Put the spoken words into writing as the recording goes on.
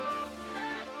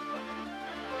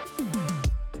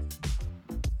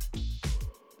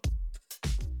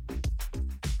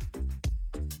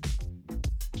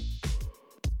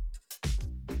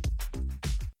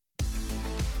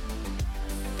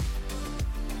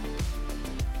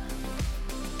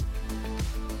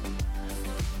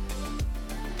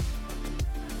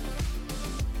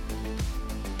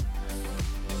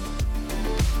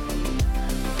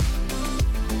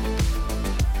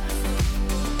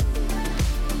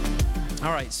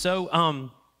All right, so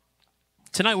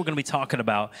tonight we're going to be talking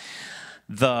about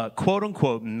the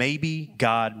quote-unquote maybe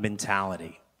God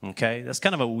mentality, okay? That's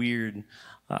kind of a weird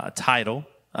title,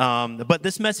 but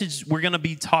this message we're going to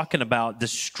be talking about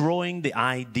destroying the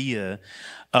idea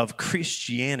of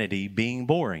Christianity being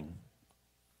boring,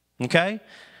 okay?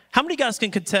 How many guys can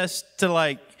contest to,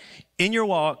 like, in your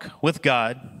walk with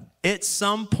God, at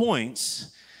some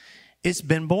points, it's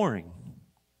been boring?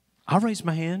 I'll raise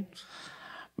my hand.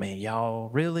 Man, y'all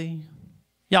really?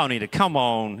 Y'all need to come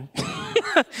on.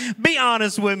 Be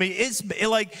honest with me. It's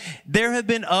like there have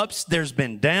been ups, there's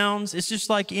been downs. It's just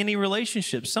like any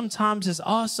relationship. Sometimes it's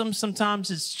awesome. Sometimes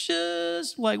it's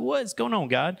just like, what's going on,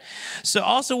 God? So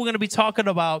also we're going to be talking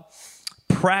about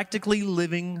practically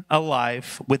living a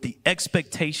life with the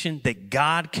expectation that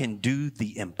God can do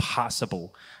the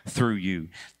impossible through you.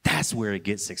 That's where it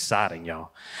gets exciting,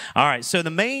 y'all. All right, so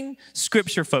the main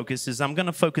scripture focus is I'm going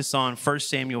to focus on 1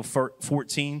 Samuel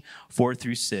 14, 4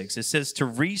 through 6. It says, to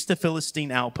reach the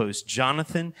Philistine outpost,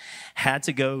 Jonathan had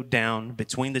to go down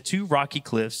between the two rocky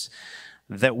cliffs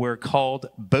that were called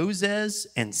Bozez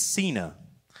and Sina.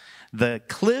 The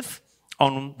cliff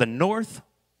on the north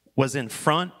was in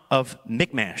front of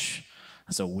Michmash.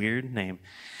 That's a weird name.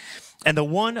 And the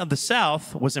one of the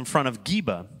south was in front of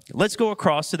Geba. Let's go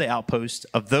across to the outpost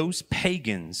of those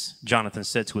pagans, Jonathan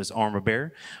said to his armor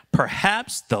bearer.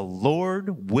 Perhaps the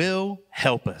Lord will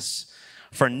help us,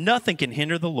 for nothing can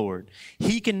hinder the Lord.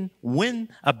 He can win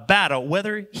a battle,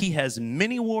 whether he has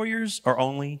many warriors or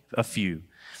only a few.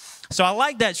 So I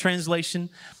like that translation,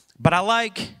 but I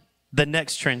like the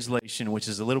next translation, which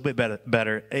is a little bit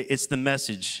better. It's the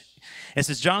Message. It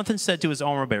says, Jonathan said to his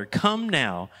armor bearer, come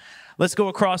now, let's go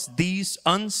across these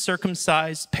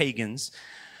uncircumcised pagans.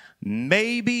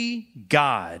 Maybe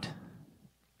God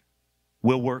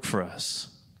will work for us.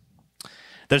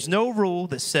 There's no rule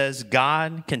that says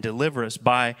God can deliver us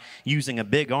by using a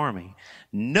big army.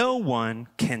 No one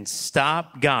can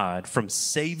stop God from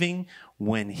saving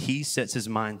when he sets his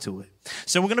mind to it.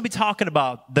 So we're going to be talking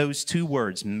about those two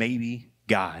words, maybe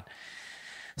God.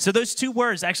 So those two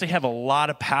words actually have a lot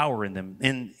of power in them.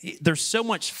 And there's so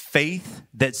much faith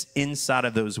that's inside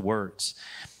of those words.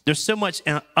 There's so much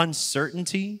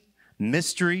uncertainty,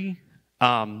 mystery,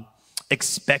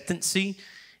 expectancy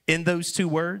in those two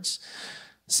words.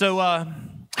 So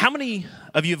how many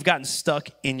of you have gotten stuck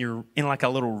in like a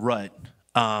little rut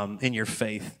in your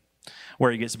faith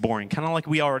where it gets boring? Kind of like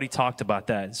we already talked about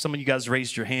that. Some of you guys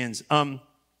raised your hands.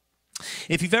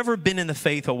 If you've ever been in the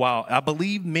faith a while, I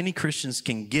believe many Christians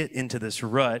can get into this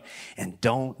rut and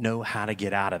don't know how to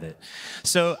get out of it.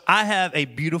 So I have a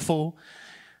beautiful,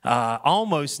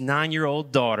 almost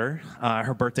 9-year-old daughter.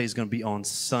 Her birthday is going to be on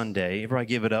Sunday. Everybody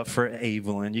give it up for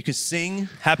Evelyn. You can sing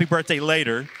happy birthday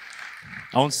later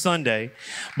on Sunday.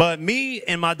 But me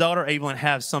and my daughter Evelyn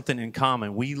have something in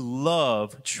common. We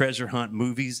love treasure hunt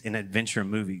movies and adventure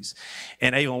movies.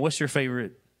 And Evelyn, what's your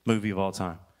favorite movie of all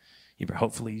time?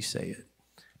 Hopefully you say it.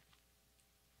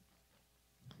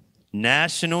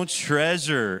 National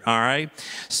Treasure, all right?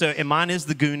 So, and mine is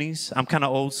The Goonies. I'm kind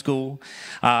of old school.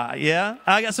 Yeah,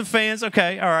 I got some fans.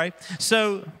 Okay, all right.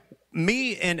 So,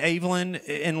 me and Evelyn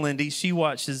and Lindy, she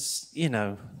watches,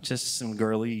 just some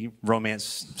girly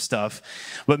romance stuff.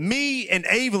 But me and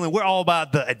Evelyn, we're all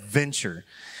about the adventure.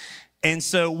 And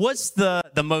so, what's the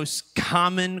most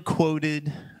common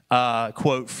quoted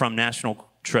quote from National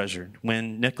Treasure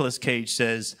when Nicolas Cage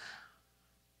says,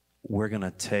 we're going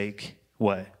to take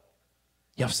what?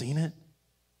 Y'all seen it?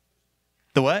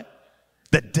 The what?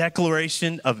 The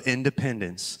Declaration of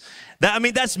Independence.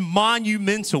 That's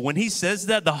monumental. When he says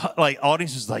that, the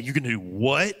audience is like, you're going to do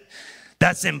what?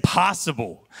 That's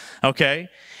impossible. Okay?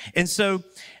 And so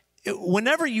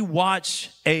whenever you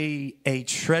watch a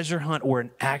treasure hunt or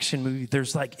an action movie,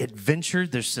 there's like adventure,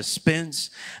 there's suspense,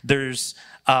 there's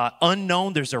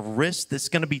unknown, there's a risk that's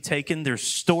going to be taken, there's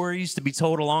stories to be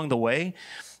told along the way.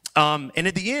 And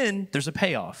at the end, there's a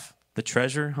payoff. The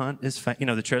treasure hunt is,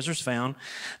 the treasure's found.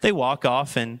 They walk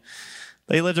off and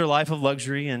they live their life of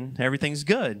luxury and everything's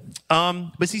good.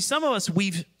 But see, some of us,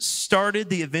 we've started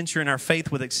the adventure in our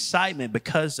faith with excitement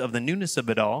because of the newness of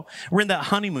it all. We're in that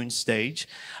honeymoon stage.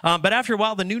 But after a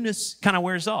while, the newness kind of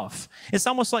wears off. It's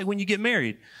almost like when you get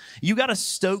married. You got to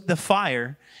stoke the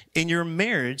fire in your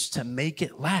marriage to make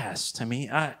it last. We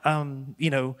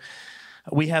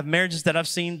have marriages that I've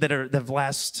seen that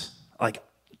last like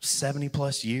 70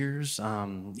 plus years.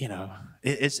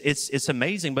 It's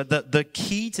amazing. But the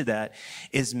key to that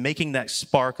is making that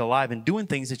spark alive and doing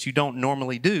things that you don't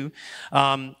normally do,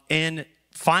 and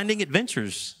finding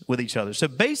adventures with each other. So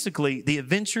basically, the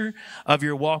adventure of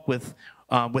your walk with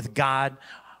God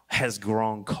has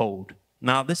grown cold.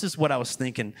 Now, this is what I was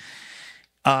thinking.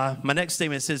 My next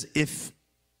statement says, if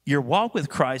your walk with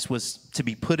Christ was to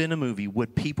be put in a movie,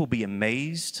 would people be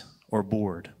amazed or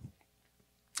bored?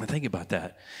 And think about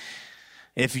that.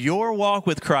 If your walk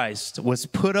with Christ was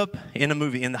put up in a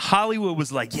movie and Hollywood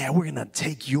was like, yeah, we're going to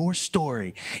take your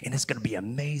story and it's going to be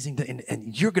amazing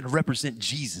and you're going to represent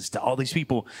Jesus to all these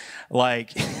people,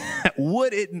 like,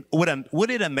 would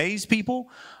it amaze people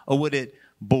or would it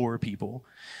bore people?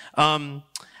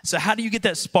 So how do you get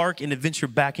that spark and adventure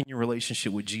back in your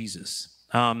relationship with Jesus?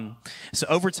 So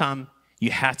over time,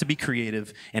 you have to be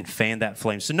creative and fan that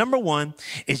flame. So number one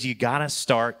is you got to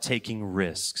start taking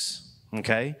risks,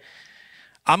 okay?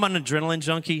 I'm an adrenaline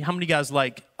junkie. How many of you guys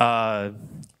like roller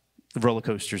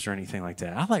coasters or anything like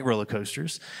that? I like roller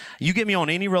coasters. You get me on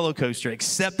any roller coaster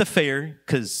except the fair,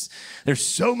 because there's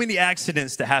so many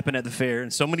accidents that happen at the fair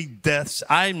and so many deaths.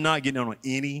 I'm not getting on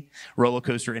any roller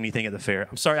coaster or anything at the fair.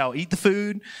 I'm sorry, I'll eat the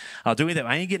food. I'll do anything.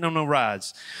 I ain't getting on no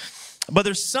rides. But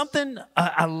there's something,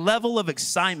 a level of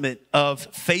excitement of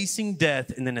facing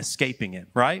death and then escaping it,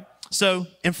 right? So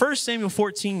in 1 Samuel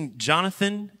 14,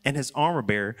 Jonathan and his armor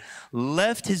bearer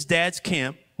left his dad's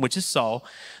camp, which is Saul,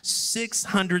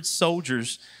 600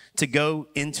 soldiers to go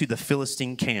into the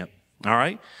Philistine camp, all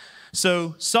right?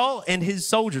 So Saul and his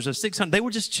soldiers of 600, they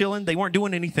were just chilling. They weren't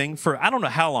doing anything for I don't know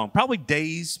how long, probably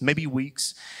days, maybe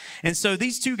weeks. And so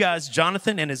these two guys,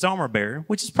 Jonathan and his armor bearer,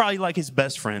 which is probably like his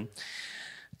best friend,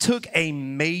 took a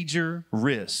major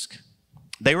risk.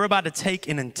 They were about to take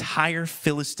an entire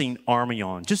Philistine army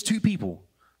on, just two people,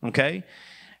 okay?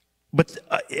 But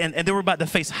and they were about to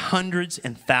face hundreds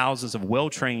and thousands of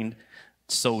well-trained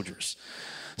soldiers.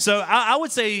 So I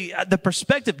would say the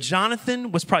perspective,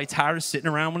 Jonathan was probably tired of sitting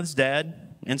around with his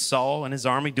dad and Saul and his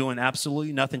army doing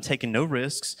absolutely nothing, taking no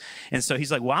risks. And so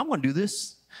he's like, well, I'm going to do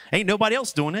this. Ain't nobody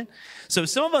else doing it. So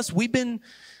some of us, we've been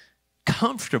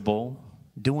comfortable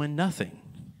doing nothing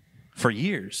for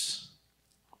years.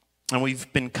 And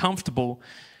we've been comfortable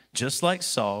just like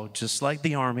Saul, just like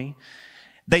the army.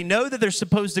 They know that they're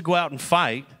supposed to go out and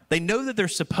fight. They know that they're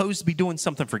supposed to be doing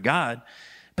something for God.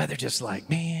 But they're just like,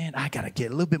 man, I got to get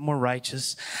a little bit more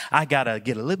righteous. I got to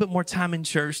get a little bit more time in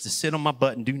church to sit on my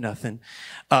butt and do nothing.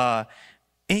 And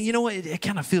you know what? It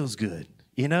kind of feels good.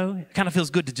 You know, it kind of feels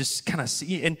good to just kind of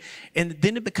see. And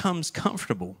then it becomes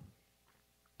comfortable.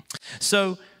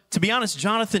 So to be honest,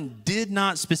 Jonathan did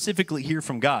not specifically hear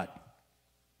from God.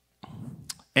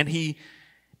 And he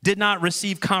did not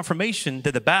receive confirmation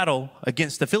that the battle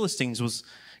against the Philistines was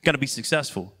going to be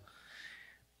successful.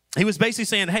 He was basically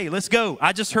saying, hey, let's go.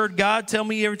 I just heard God tell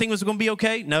me everything was going to be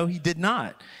okay. No, he did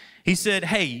not. He said,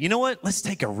 hey, you know what? Let's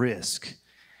take a risk.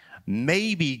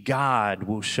 Maybe God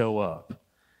will show up.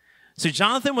 So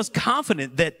Jonathan was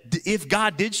confident that if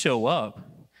God did show up,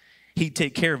 he'd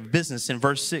take care of business. In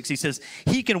verse 6, he says,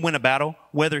 he can win a battle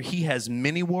whether he has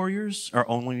many warriors or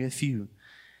only a few.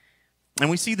 And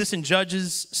we see this in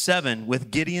Judges 7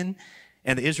 with Gideon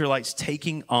and the Israelites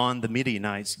taking on the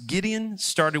Midianites. Gideon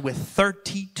started with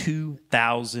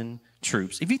 32,000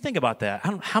 troops. If you think about that,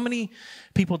 how many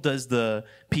people does the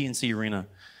PNC Arena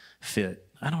fit?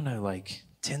 I don't know, like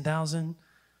 10,000?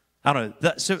 I don't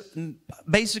know. So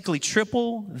basically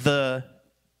triple the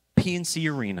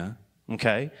PNC Arena,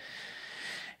 okay?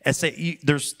 And say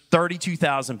there's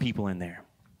 32,000 people in there.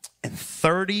 And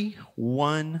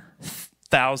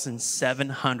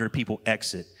 31,700 people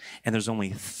exit, and there's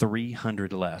only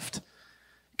 300 left.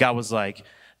 God was like,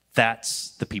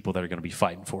 that's the people that are going to be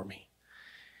fighting for me.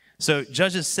 So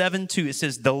Judges 7:2, it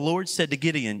says, the Lord said to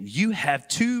Gideon, you have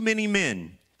too many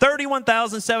men,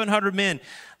 31,700 men.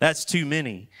 That's too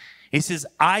many. He says,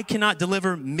 I cannot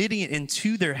deliver Midian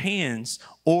into their hands,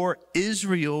 or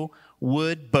Israel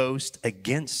would boast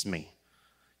against me.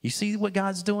 You see what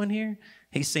God's doing here?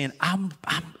 He's saying, I'm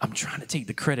trying to take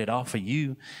the credit off of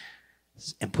you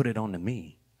and put it onto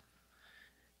me.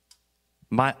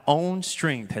 My own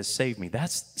strength has saved me.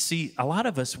 See, a lot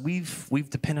of us, we've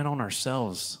depended on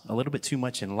ourselves a little bit too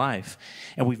much in life,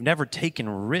 and we've never taken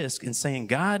risk in saying,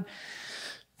 God,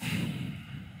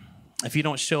 if you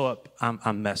don't show up,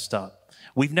 I'm messed up.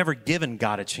 We've never given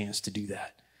God a chance to do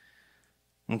that.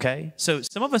 Okay, so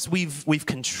some of us, we've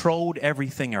controlled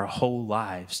everything our whole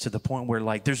lives to the point where,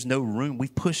 like, there's no room.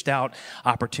 We've pushed out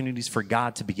opportunities for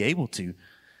God to be able to.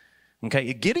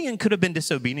 Okay, Gideon could have been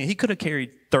disobedient. He could have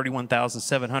carried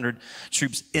 31,700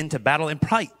 troops into battle and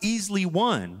probably easily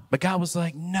won. But God was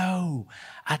like, no,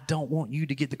 I don't want you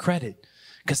to get the credit,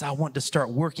 because I want to start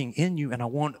working in you, and I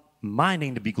want my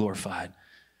name to be glorified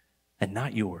and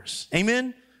not yours.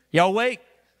 Amen? Y'all awake?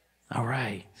 All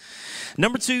right.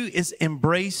 Number 2 is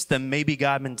embrace the maybe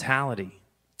God mentality.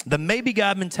 The maybe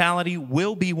God mentality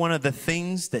will be one of the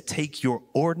things that take your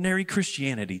ordinary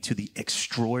Christianity to the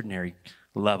extraordinary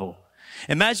level.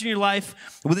 Imagine your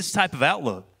life with this type of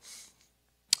outlook.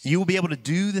 You will be able to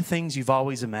do the things you've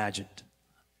always imagined.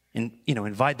 And,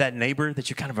 invite that neighbor that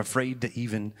you're kind of afraid to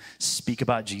even speak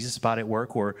about Jesus about at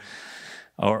work, or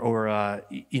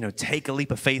take a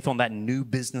leap of faith on that new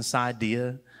business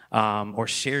idea, or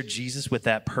share Jesus with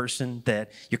that person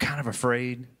that you're kind of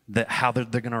afraid that how they're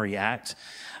going to react.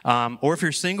 Or if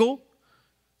you're single,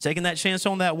 taking that chance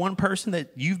on that one person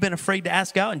that you've been afraid to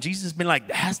ask out, and Jesus has been like,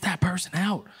 ask that person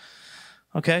out.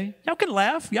 Okay? Y'all can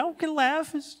laugh.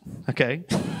 Okay.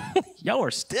 Y'all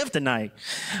are stiff tonight.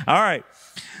 All right.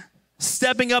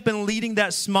 Stepping up and leading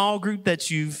that small group that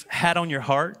you've had on your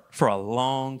heart for a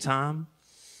long time.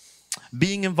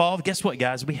 Being involved. Guess what,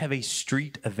 guys? We have a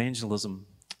street evangelism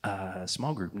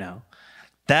small group now.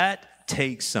 That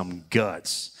takes some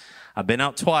guts. I've been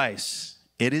out twice.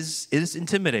 It is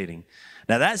intimidating.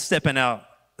 Now that's stepping out.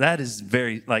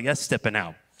 That's stepping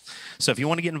out. So if you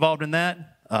want to get involved in that,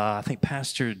 I think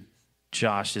Pastor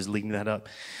Josh is leading that up.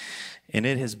 And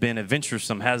it has been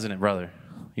adventuresome, hasn't it, brother?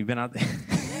 You've been out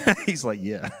there? He's like,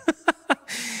 yeah.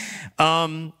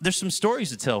 There's some stories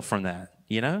to tell from that,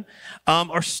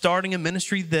 or starting a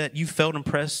ministry that you felt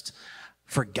impressed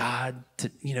for God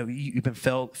to, you've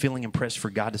been feeling impressed for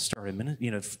God to start a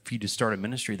ministry, for you to start a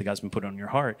ministry that God's been put on your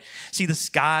heart. See, the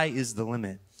sky is the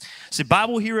limit. See,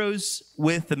 Bible heroes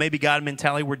with the maybe God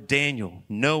mentality were Daniel,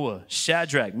 Noah,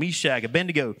 Shadrach, Meshach,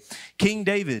 Abednego, King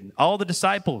David, all the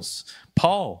disciples,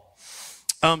 Paul.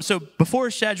 So before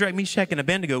Shadrach, Meshach, and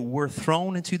Abednego were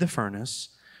thrown into the furnace,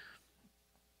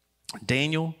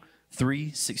 Daniel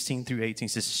 3:16 through 18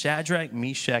 says, Shadrach,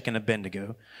 Meshach, and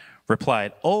Abednego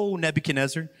replied, "O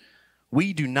Nebuchadnezzar,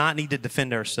 we do not need to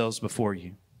defend ourselves before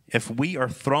you. If we are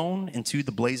thrown into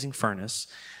the blazing furnace,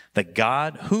 the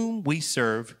God whom we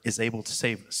serve is able to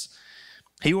save us.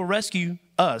 He will rescue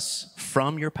us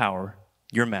from your power,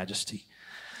 your majesty.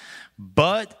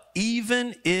 But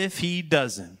even if he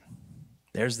doesn't,"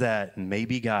 there's that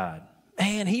maybe God.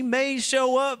 Man, he may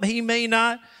show up, he may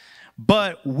not,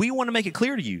 but we want to make it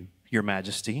clear to you, your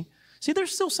majesty. See,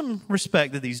 there's still some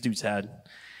respect that these dudes had.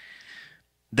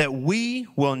 That we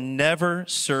will never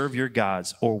serve your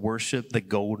gods or worship the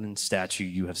golden statue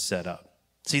you have set up.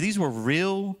 See, these were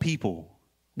real people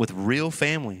with real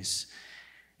families.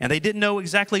 And they didn't know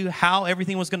exactly how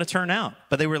everything was going to turn out.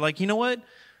 But they were like, you know what?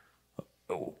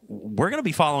 We're going to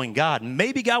be following God.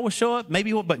 Maybe God will show up,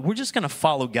 maybe he won't, but we're just going to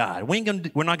follow God. We're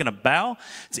not going to bow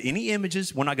to any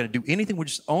images. We're not going to do anything. We're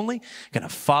just only going to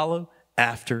follow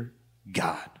after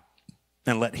God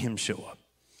and let him show up.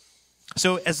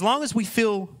 So as long as we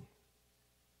feel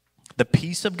the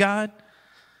peace of God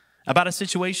about a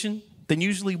situation, then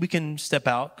usually we can step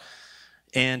out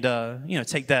and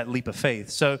take that leap of faith.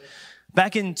 So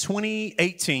back in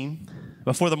 2018,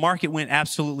 before the market went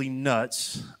absolutely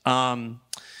nuts,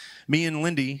 me and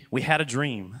Lindy, we had a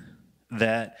dream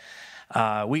that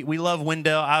we love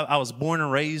Wendell. I was born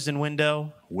and raised in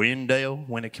Wendell, when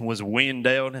it was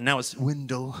Wendell, and now it's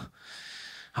Wendell.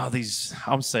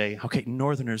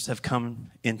 Northerners have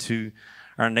come into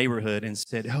our neighborhood and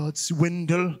said, "Oh, it's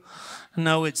Wendell."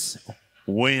 No, it's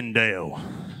Wendell.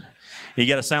 You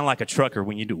got to sound like a trucker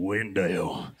when you do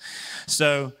Wendell.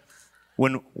 So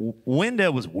when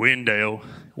Wendell was Wendell,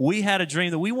 we had a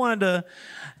dream that we wanted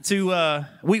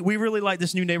we really liked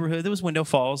this new neighborhood. It was Wendell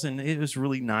Falls, and it was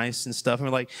really nice and stuff.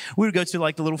 And we would go to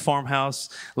the little farmhouse.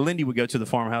 Lindy would go to the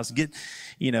farmhouse and get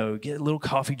a little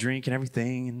coffee drink and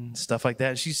everything and stuff like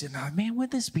that. She said, "No, man,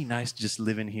 wouldn't this be nice to just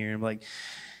live in here?" I'm like,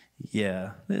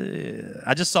 "Yeah."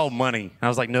 I just saw money. I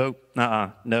was like, "Nope,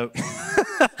 nope."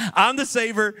 I'm the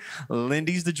saver.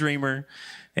 Lindy's the dreamer.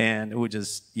 And it would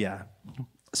just, yeah.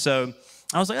 So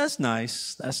I was like, that's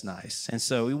nice. And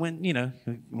so we went, we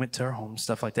went to our home,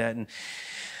 stuff like that. And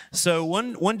so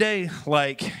one day,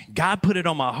 God put it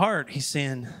on my heart. He's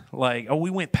saying, we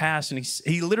went past, and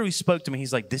he literally spoke to me.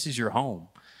 He's like, "This is your home."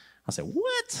 I said,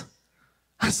 "What?"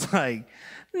 I was like,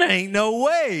 "There ain't no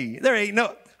way.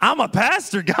 I'm a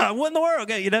pastor, God. What in the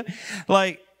world?" Okay,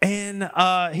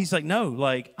 and he's like, "No,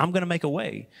 I'm going to make a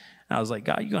way." And I was like,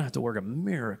 "God, you're going to have to work a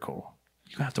miracle.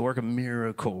 You're going to have to work a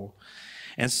miracle."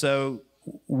 And so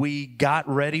we got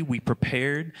ready. We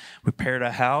prepared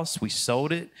a house. We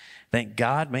sold it. Thank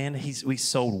God, man. We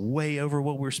sold way over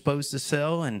what we were supposed to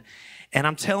sell. And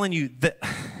I'm telling you that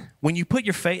when you put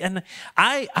your faith, and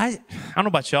I don't know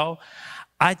about y'all,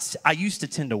 I used to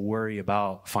tend to worry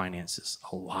about finances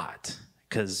a lot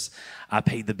because I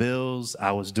paid the bills.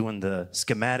 I was doing the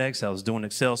schematics. I was doing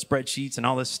Excel spreadsheets and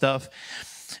all this stuff.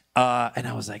 And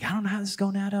I was like, I don't know how this is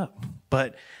going to add up.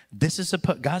 But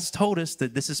God's told us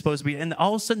that this is supposed to be. And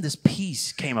all of a sudden, this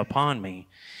peace came upon me.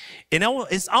 And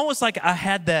it's almost like I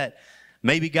had that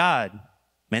maybe God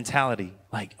mentality.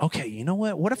 Like, okay, you know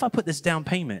what? What if I put this down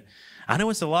payment? I know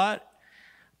it's a lot,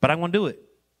 but I want to do it.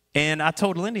 And I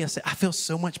told Lindy, I said, I feel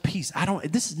so much peace.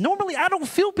 Normally I don't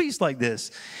feel peace like this.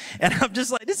 And I'm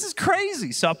just like, this is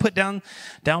crazy. So I put down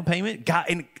payment. God,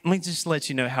 and let me just let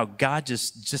you know how God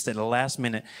just at the last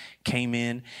minute came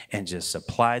in and just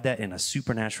supplied that in a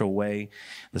supernatural way.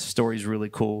 The story's really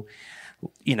cool.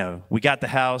 You know, we got the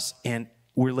house and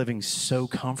we're living so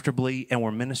comfortably and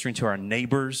we're ministering to our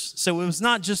neighbors. So it was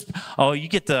not just, oh, you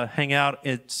get to hang out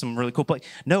at some really cool place.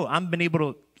 No, I've been able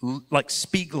to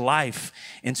speak life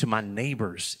into my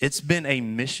neighbors. It's been a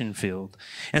mission field.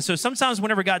 And so sometimes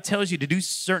whenever God tells you to do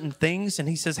certain things and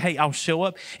he says, hey, I'll show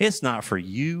up, it's not for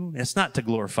you. It's not to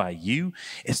glorify you.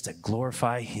 It's to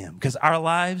glorify him. Because our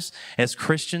lives as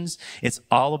Christians, it's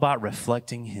all about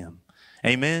reflecting him.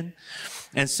 Amen.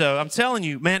 And so I'm telling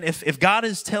you, man, if God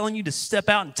is telling you to step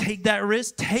out and take that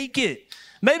risk, take it.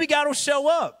 Maybe God will show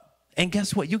up. And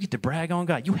guess what? You get to brag on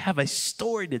God. You have a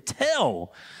story to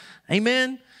tell.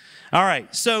 Amen. All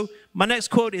right, so my next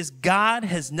quote is, God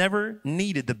has never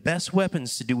needed the best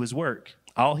weapons to do his work.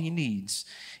 All he needs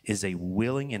is a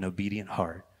willing and obedient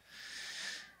heart.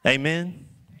 Amen.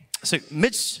 So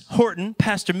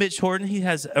Pastor Mitch Horton, he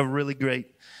has a really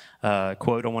great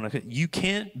quote. You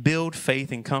can't build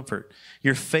faith in comfort.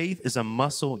 Your faith is a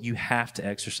muscle. You have to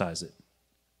exercise it.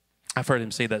 I've heard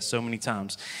him say that so many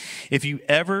times. If you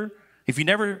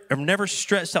never are never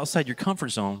stretched outside your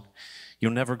comfort zone,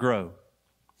 you'll never grow.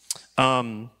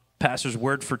 Pastor's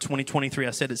word for 2023,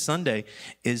 I said it Sunday,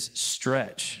 is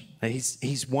stretch.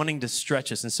 He's wanting to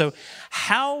stretch us. And so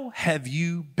how have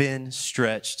you been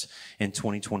stretched in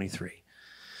 2023?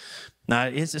 Now,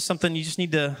 is this something you just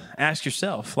need to ask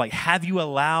yourself? Like, have you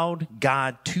allowed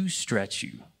God to stretch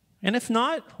you? And if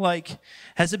not, like,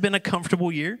 has it been a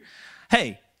comfortable year?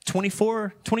 Hey,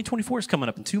 2024 is coming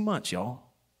up in 2 months, y'all.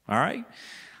 All right?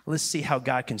 Let's see how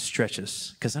God can stretch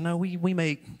us. Because I know we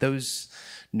make those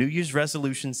New Year's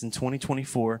resolutions in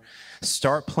 2024.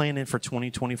 Start planning for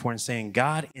 2024 and saying,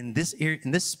 God, in this area,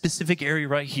 in this specific area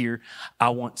right here,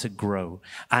 I want to grow.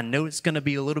 I know it's going to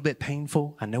be a little bit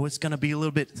painful. I know it's going to be a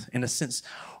little bit, in a sense,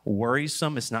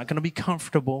 worrisome. It's not going to be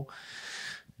comfortable.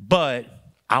 But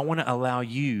I want to allow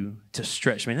you to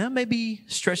stretch me. And that may be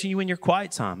stretching you in your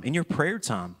quiet time, in your prayer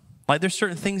time. Like, there's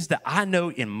certain things that I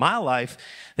know in my life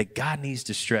that God needs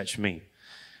to stretch me.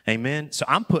 Amen. So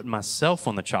I'm putting myself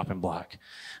on the chopping block.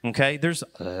 Okay. There's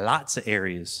lots of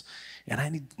areas and I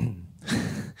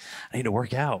need to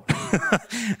work out.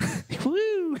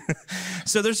 Woo.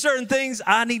 So there's certain things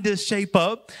I need to shape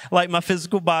up, like my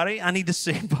physical body. I need to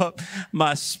shape up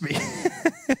my spirit.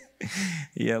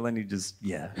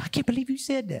 I can't believe you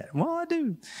said that. Well, I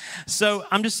do. So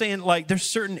I'm just saying, like, there's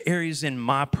certain areas in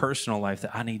my personal life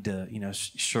that I need to,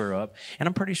 shore up. And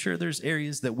I'm pretty sure there's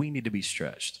areas that we need to be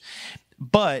stretched.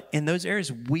 But in those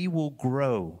areas, we will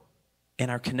grow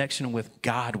and our connection with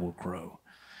God will grow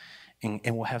and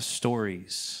we'll have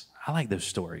stories. I like those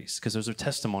stories because those are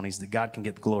testimonies that God can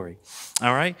get the glory.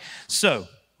 All right. So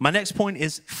my next point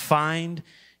is find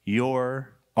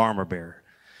your armor bearer.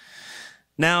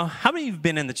 Now, how many of you have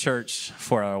been in the church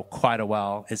for quite a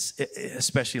while? It's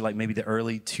especially like maybe the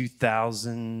early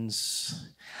 2000s.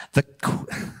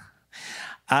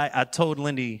 I told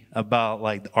Lindy about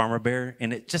like the armor bearer,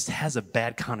 and it just has a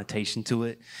bad connotation to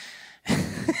it.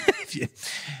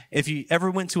 If you ever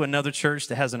went to another church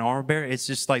that has an armor bearer, it's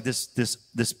just like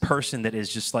this person that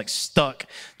is just like stuck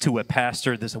to a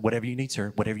pastor. This whatever you need,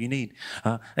 sir, whatever you need.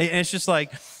 And it's just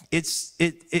like it's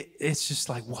just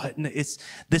like what?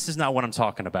 This is not what I'm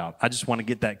talking about. I just want to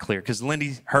get that clear because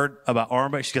Lindy heard about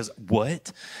armor bearer. She goes,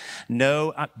 "What?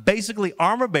 No, basically,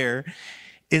 armor bearer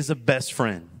is a best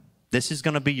friend. This is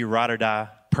going to be your ride or die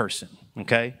person."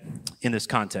 Okay, in this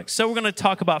context. So we're going to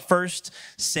talk about 1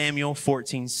 Samuel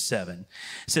 14:7. It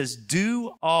says,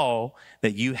 "Do all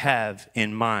that you have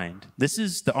in mind." This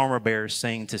is the armor bearer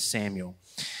saying to Samuel.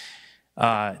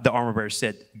 The armor bearer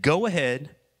said, "Go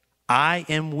ahead. I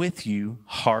am with you,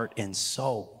 heart and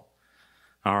soul."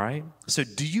 All right. So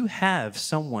do you have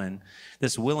someone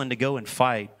that's willing to go and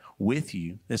fight with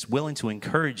you, that's willing to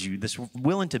encourage you, that's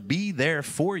willing to be there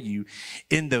for you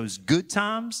in those good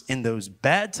times, in those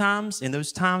bad times, in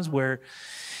those times where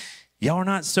y'all are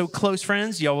not so close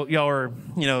friends, y'all are,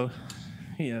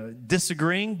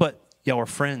 disagreeing, but y'all are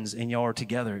friends and y'all are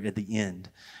together at the end.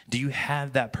 Do you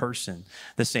have that person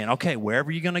that's saying, okay,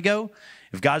 wherever you're going to go,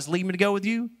 if God's leading me to go with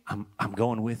you, I'm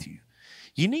going with you.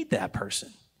 You need that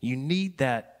person You need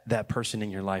that person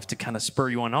in your life to kind of spur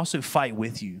you on, also fight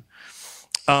with you.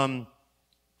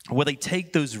 Will they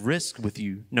take those risks with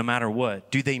you no matter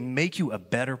what? Do they make you a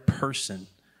better person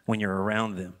when you're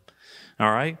around them?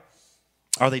 All right?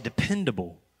 Are they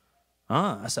dependable?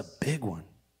 That's a big one.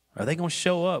 Are they going to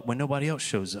show up when nobody else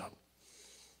shows up?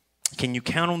 Can you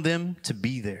count on them to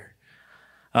be there?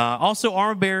 Also,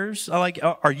 armor bearers,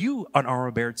 are you an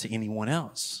armor bearer to anyone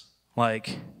else?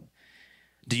 Like,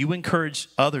 do you encourage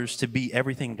others to be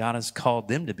everything God has called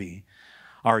them to be?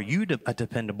 Are you a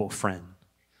dependable friend?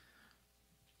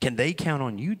 Can they count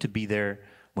on you to be there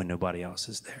when nobody else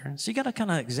is there? So you got to kind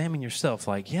of examine yourself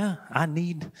like, yeah,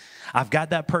 I've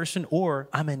got that person, or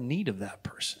I'm in need of that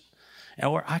person.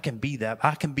 Or I can be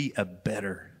a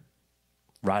better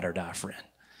ride or die friend.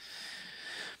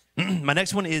 My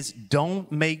next one is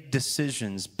don't make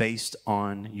decisions based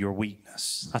on your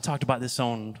weakness. I talked about this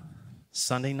on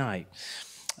Sunday night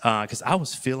because I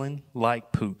was feeling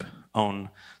like poop on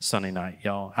Sunday night,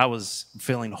 y'all. I was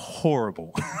feeling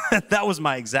horrible. That was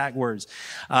my exact words.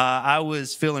 I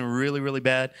was feeling really, really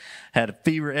bad, had a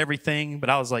fever, everything. But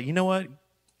I was like, you know what?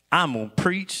 I'm going to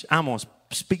preach. I'm going to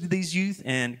speak to these youth.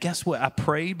 And guess what? I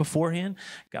prayed beforehand,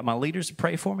 got my leaders to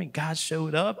pray for me. God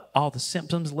showed up. All the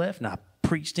symptoms left, and I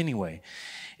preached anyway.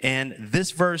 And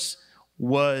this verse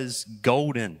was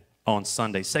golden on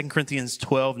Sunday. 2 Corinthians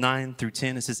 12, 9 through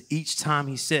 10. It says, each time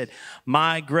he said,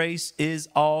 my grace is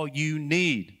all you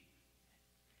need.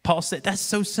 Paul said, that's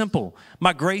so simple.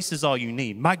 My grace is all you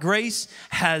need. My grace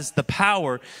has the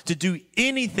power to do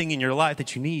anything in your life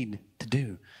that you need to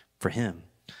do for him.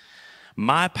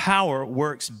 My power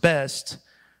works best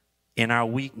in our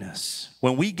weakness.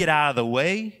 When we get out of the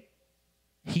way,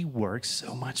 he works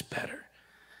so much better.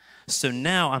 So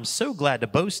now I'm so glad to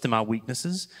boast in my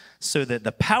weaknesses so that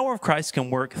the power of Christ can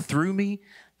work through me.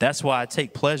 That's why I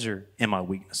take pleasure in my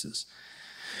weaknesses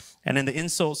and in the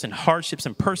insults and hardships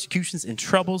and persecutions and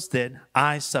troubles that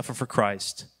I suffer for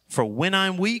Christ. For when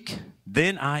I'm weak,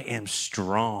 then I am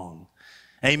strong.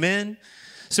 Amen.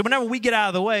 So whenever we get out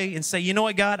of the way and say, you know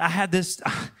what, God, I had this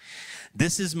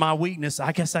is my weakness.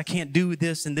 I guess I can't do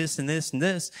this and this and this and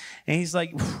this. And he's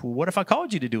like, what if I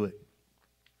called you to do it?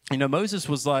 You know, Moses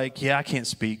was like, yeah, I can't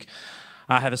speak.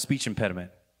 I have a speech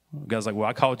impediment. God's like, well,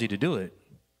 I called you to do it.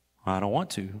 I don't want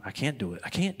to. I can't do it. I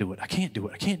can't do it. I can't do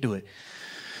it. I can't do it.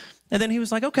 And then he was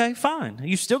like, okay, fine.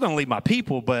 You're still going to lead my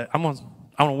people, but I want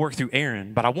to work through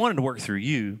Aaron. But I wanted to work through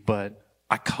you, but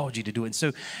I called you to do it. And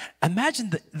so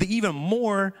imagine the even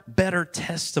more better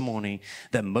testimony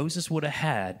that Moses would have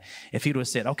had if he would have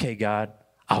said, okay, God,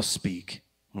 I'll speak.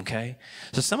 Okay?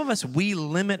 So some of us, we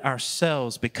limit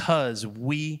ourselves because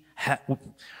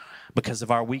because of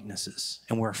our weaknesses,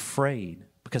 and we're afraid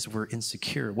because we're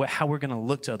insecure, how we're going to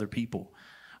look to other people.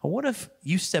 Well, what if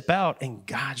you step out and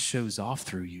God shows off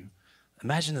through you?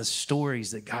 Imagine the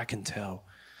stories that God can tell.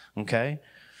 Okay?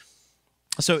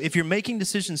 So if you're making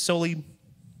decisions solely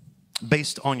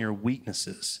based on your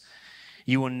weaknesses,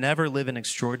 you will never live an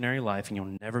extraordinary life, and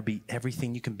you'll never be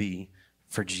everything you can be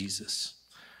for Jesus.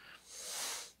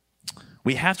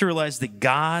 We have to realize that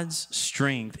God's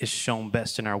strength is shown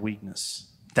best in our weakness.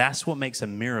 That's what makes a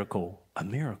miracle a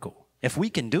miracle. If we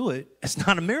can do it, it's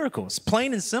not a miracle. It's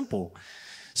plain and simple.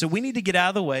 So we need to get out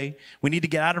of the way. We need to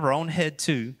get out of our own head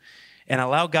too, and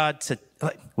allow God to,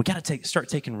 we got to start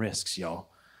taking risks, y'all.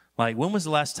 Like, when was the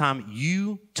last time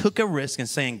you took a risk and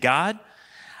saying, God,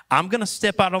 I'm going to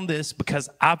step out on this because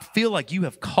I feel like you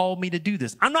have called me to do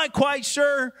this. I'm not quite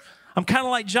sure. I'm kind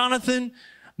of like Jonathan.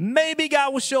 Maybe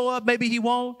God will show up. Maybe he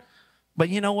won't. But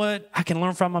you know what? I can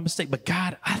learn from my mistake. But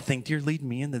God, I think you're leading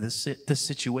me into this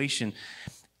situation,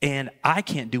 and I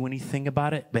can't do anything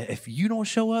about it. But if you don't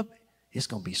show up, it's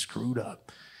going to be screwed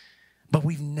up. But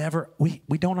we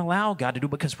don't allow God to do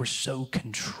it because we're so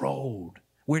controlled.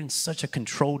 We're in such a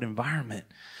controlled environment.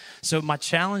 So my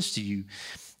challenge to you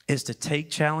is to take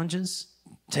challenges,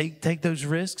 take those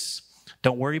risks.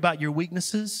 Don't worry about your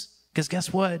weaknesses, because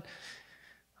guess what?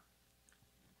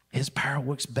 His power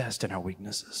works best in our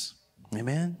weaknesses.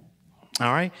 Amen?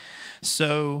 All right?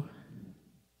 So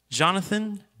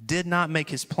Jonathan did not make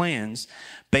his plans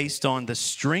based on the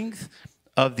strength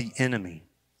of the enemy.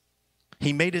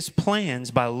 He made his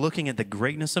plans by looking at the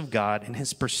greatness of God and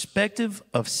his perspective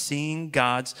of seeing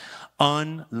God's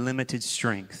unlimited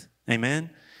strength. Amen?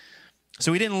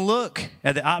 So he didn't look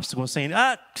at the obstacle saying,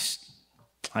 I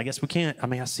guess we can't. I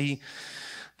mean, I see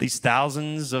these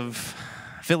thousands of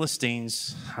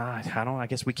Philistines. I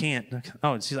guess we can't.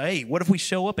 Oh, she's like, hey, what if we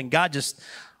show up and God just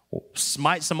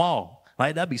smites them all?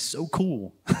 Like, that'd be so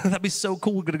cool. That'd be so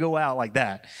cool to go out like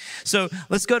that. So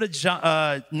let's go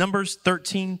to Numbers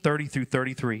 13, 30 through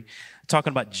 33, talking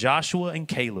about Joshua and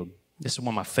Caleb. This is one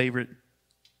of my favorite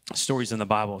stories in the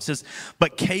Bible. It says,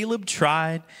 but Caleb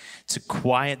tried to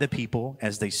quiet the people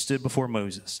as they stood before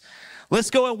Moses. Let's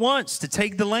go at once to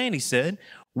take the land, he said.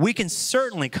 We can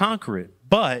certainly conquer it.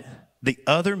 But the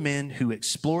other men who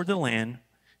explored the land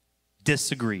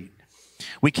disagreed.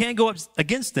 We can't go up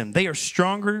against them. They are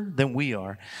stronger than we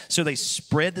are. So they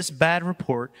spread this bad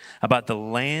report about the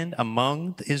land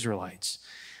among the Israelites.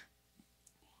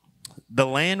 The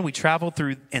land we travel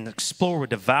through and explore will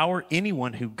devour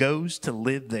anyone who goes to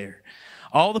live there.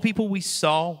 All the people we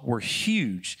saw were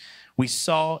huge. We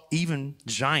saw even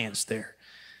giants there.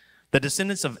 The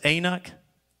descendants of Anak,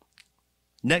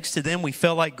 next to them, we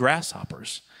felt like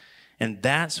grasshoppers. And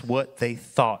that's what they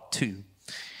thought too.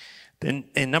 Then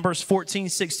in Numbers 14,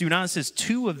 6 through 9, it says,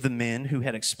 two of the men who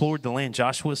had explored the land,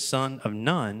 Joshua, son of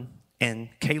Nun, and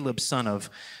Caleb, son of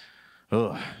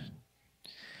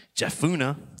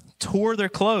Jephunneh, tore their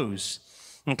clothes.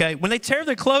 Okay, when they tear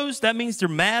their clothes, that means they're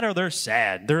mad or they're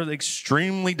sad. They're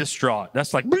extremely distraught.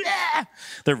 That's like, blah!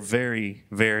 They're very,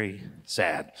 very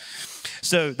sad.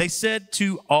 So they said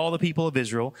to all the people of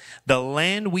Israel, the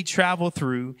land we traveled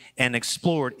through and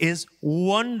explored is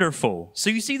wonderful.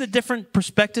 So you see the different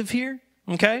perspective here,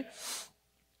 okay?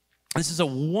 This is a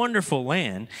wonderful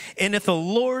land. And if the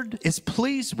Lord is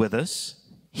pleased with us,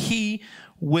 he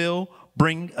will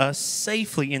bring us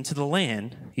safely into the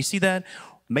land. You see that?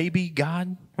 Maybe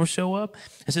God will show up.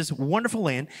 It says, wonderful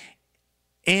land,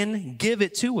 and give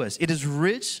it to us. It is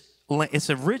rich. It's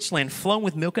a rich land flowing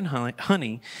with milk and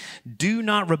honey. Do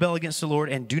not rebel against the Lord,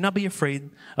 and do not be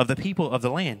afraid of the people of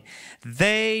the land.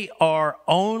 They are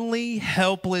only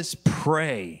helpless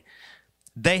prey.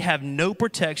 They have no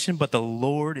protection, but the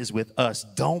Lord is with us.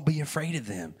 Don't be afraid of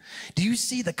them. Do you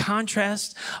see the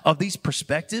contrast of these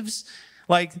perspectives?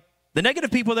 Like, the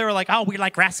negative people, they were like, oh, we're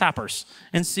like grasshoppers.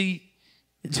 And see,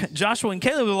 Joshua and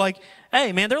Caleb were like,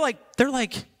 hey, man, they're like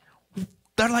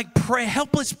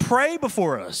helpless prey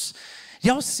before us.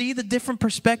 Y'all see the different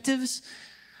perspectives?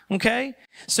 Okay?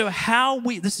 So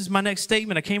this is my next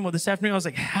statement I came with this afternoon. I was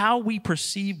like, how we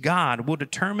perceive God will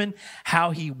determine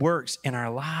how he works in our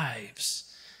lives.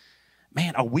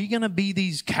 Man, are we going to be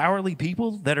these cowardly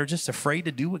people that are just afraid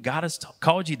to do what God has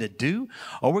called you to do?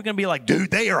 Or we're going to be like, dude,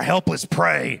 they are helpless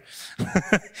prey.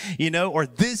 Or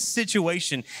this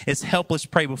situation is helpless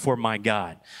prey before my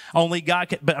God. Only God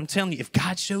can, but I'm telling you, if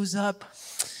God shows up,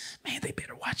 man, they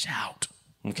better watch out.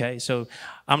 Okay, so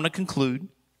I'm going to conclude.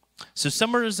 So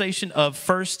summarization of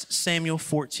 1 Samuel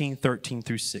 14, 13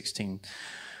 through 16.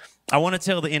 I want to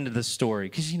tell the end of the story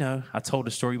because, I told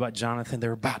a story about Jonathan.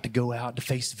 They're about to go out to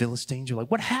face the Philistines. You're like,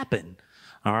 what happened?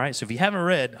 All right, so if you haven't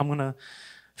read, I'm going to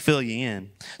fill you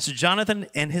in. So Jonathan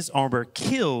and his armor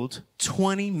killed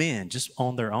 20 men just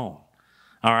on their own.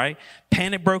 All right,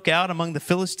 panic broke out among the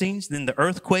Philistines. Then the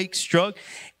earthquake struck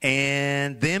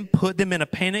and then put them in a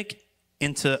panic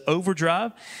into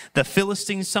overdrive. The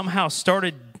Philistines somehow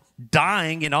started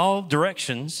dying in all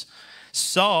directions.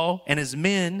 Saul and his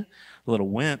men, little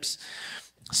wimps,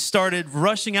 started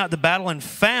rushing out to battle and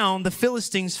found the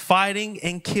Philistines fighting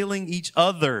and killing each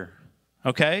other.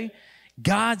 Okay?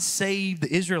 God saved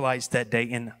the Israelites that day,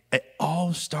 and it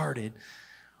all started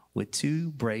with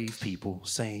two brave people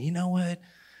saying, you know what?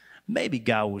 Maybe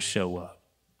God will show up.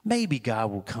 Maybe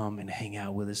God will come and hang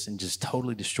out with us and just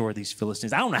totally destroy these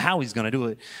Philistines. I don't know how he's going to do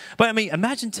it. But I mean,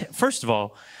 imagine, first of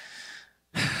all,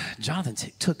 Jonathan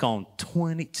took on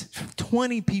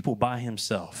 20 people by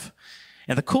himself.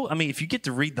 And if you get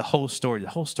to read the whole story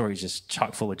is just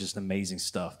chock full of just amazing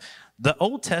stuff. The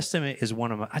Old Testament is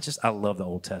one of my, I love the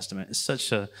Old Testament.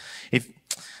 It's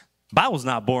Bible's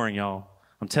not boring, y'all.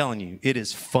 I'm telling you, it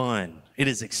is fun. It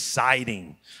is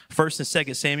exciting. 1 and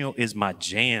 2 Samuel is my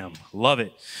jam. Love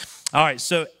it. All right,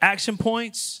 so action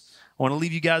points I want to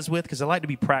leave you guys with because I like to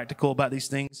be practical about these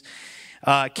things.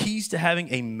 Keys to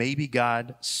having a maybe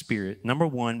God spirit. Number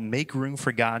 1, make room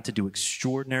for God to do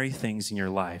extraordinary things in your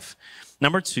life.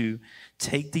 Number 2,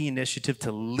 take the initiative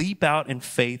to leap out in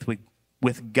faith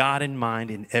with God in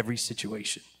mind in every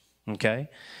situation. Okay?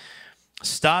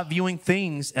 Stop viewing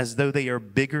things as though they are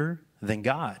bigger than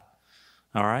God.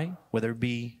 All right? Whether it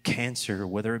be cancer,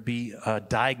 whether it be a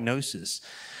diagnosis.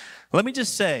 Let me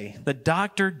just say, the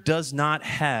doctor does not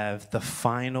have the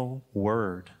final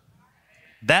word.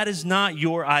 That is not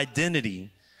your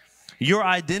identity. Your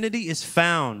identity is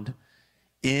found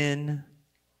in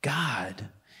God.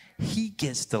 He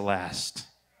gets the last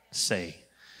say.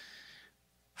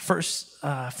 First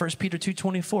Peter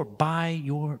 2:24,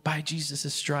 by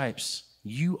Jesus' stripes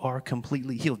you are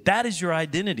completely healed. That is your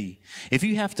identity. If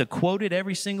you have to quote it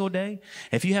every single day,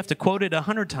 if you have to quote it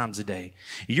 100 times a day,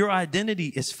 your identity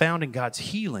is found in God's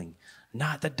healing,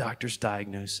 not the doctor's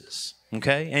diagnosis.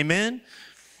 Okay, amen?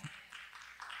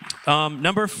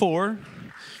 Number 4,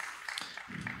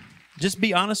 just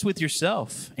be honest with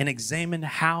yourself and examine,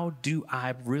 how do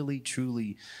I really,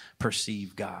 truly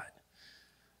perceive God?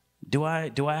 Do I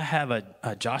have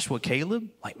a Joshua Caleb?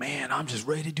 Like, man, I'm just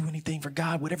ready to do anything for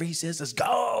God. Whatever he says, let's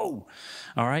go.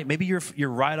 All right. Maybe you're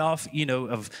right off,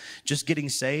 of just getting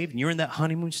saved, and you're in that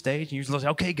honeymoon stage, and you're just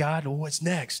like, okay, God, well, what's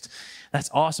next?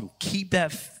 That's awesome. Keep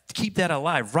that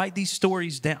alive. Write these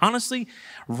stories down. Honestly,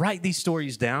 write these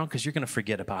stories down, because you're going to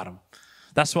forget about them.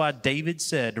 That's why David's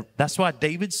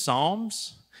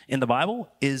Psalms in the Bible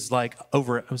is like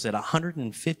over,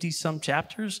 150 some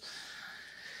chapters.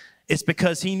 It's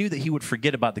because he knew that he would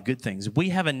forget about the good things. We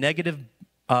have a negative,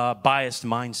 biased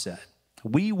mindset.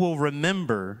 We will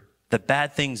remember the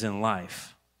bad things in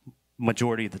life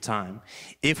majority of the time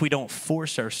if we don't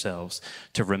force ourselves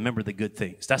to remember the good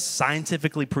things. That's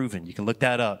scientifically proven. You can look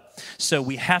that up. So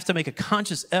we have to make a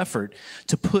conscious effort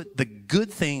to put the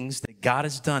good things that God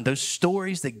has done, those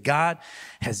stories that God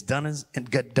has done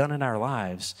in our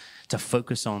lives, to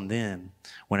focus on them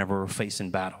whenever we're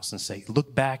facing battles, and say,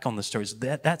 look back on the stories.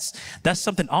 That's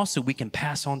something also we can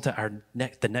pass on to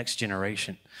the next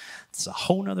generation. It's a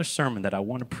whole nother sermon that I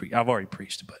want to preach. I've already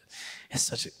preached, but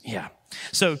it's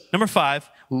So number 5,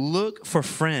 look for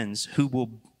friends who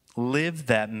will live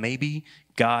that maybe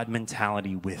God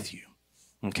mentality with you.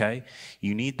 Okay?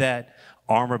 You need that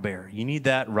armor bearer. You need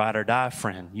that ride or die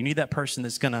friend. You need that person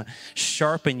that's going to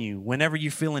sharpen you whenever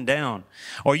you're feeling down.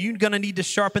 Or you're going to need to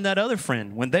sharpen that other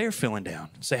friend when they're feeling down.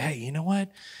 Say, hey, you know what?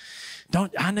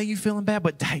 I know you're feeling bad,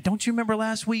 but hey, don't you remember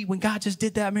last week when God just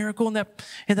did that miracle in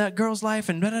that girl's life,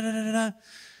 and hey,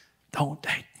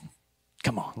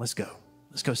 come on, let's go.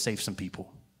 Let's go save some people.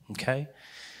 Okay?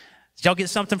 Did y'all get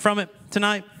something from it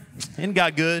tonight? Isn't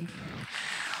God good?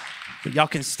 Y'all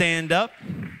can stand up.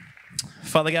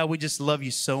 Father God, we just love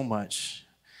you so much.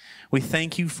 We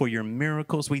thank you for your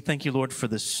miracles. We thank you, Lord, for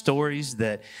the stories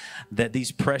that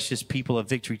these precious people of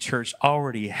Victory Church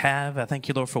already have. I thank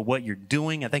you, Lord, for what you're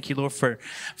doing. I thank you, Lord, for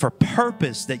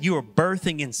purpose that you are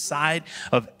birthing inside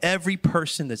of every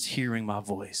person that's hearing my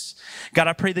voice. God,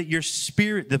 I pray that your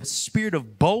spirit, the spirit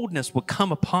of boldness, will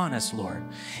come upon us, Lord,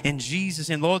 in Jesus.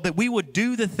 And Lord, that we would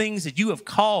do the things that you have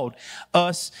called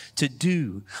us to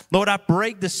do. Lord, I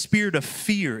break the spirit of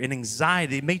fear and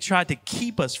anxiety. It may try to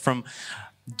keep us from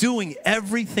doing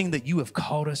everything that you have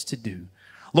called us to do.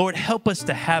 Lord, help us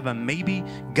to have a maybe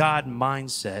God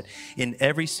mindset in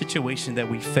every situation that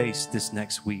we face this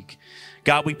next week.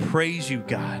 God, we praise you,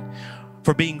 God,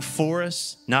 for being for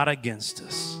us, not against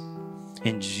us.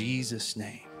 In Jesus'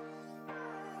 name.